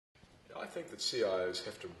think that CIOs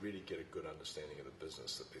have to really get a good understanding of the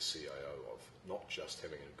business that they're CIO of, not just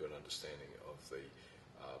having a good understanding of the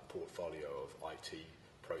portfolio of IT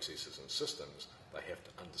processes and systems. They have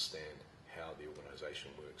to understand how the organisation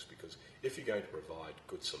works, because if you're going to provide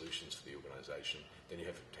good solutions for the organisation, then you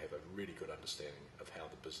have to have a really good understanding of how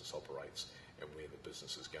the business operates and where the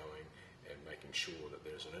business is going, and making sure that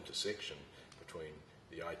there's an intersection between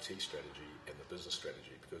the IT strategy and the business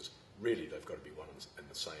strategy, because really they've got to be one and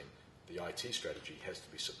the same. The IT strategy has to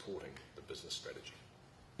be supporting the business strategy.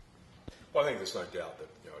 Well, I think there's no doubt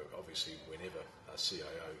that, obviously whenever a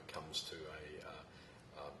CIO comes to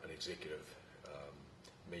an executive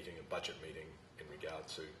meeting, a budget meeting in regard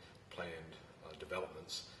to planned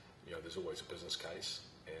developments, there's always a business case,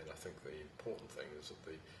 and I think the important thing is that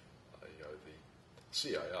the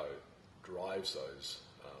CIO drives those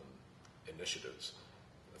initiatives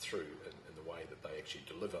through in the way that they actually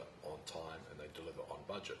deliver on time and they deliver on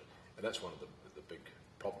budget. And that's one of the big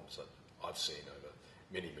problems that I've seen over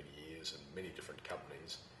many, many years in many different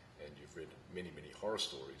companies, and you've read many, many horror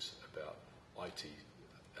stories about IT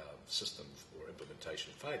systems or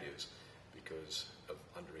implementation failures because of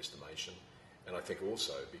underestimation, and I think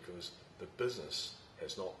also because the business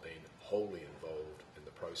has not been wholly involved in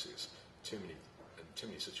the process. In too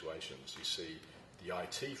many situations you see the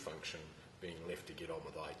IT function being left to get on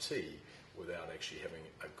with IT without actually having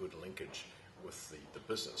a good linkage with the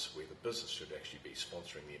business, where the business should actually be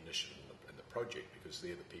sponsoring the initiative and the project, because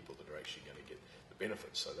they're the people that are actually going to get the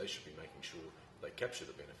benefits. So they should be making sure they capture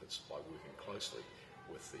the benefits by working closely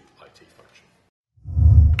with the IT function.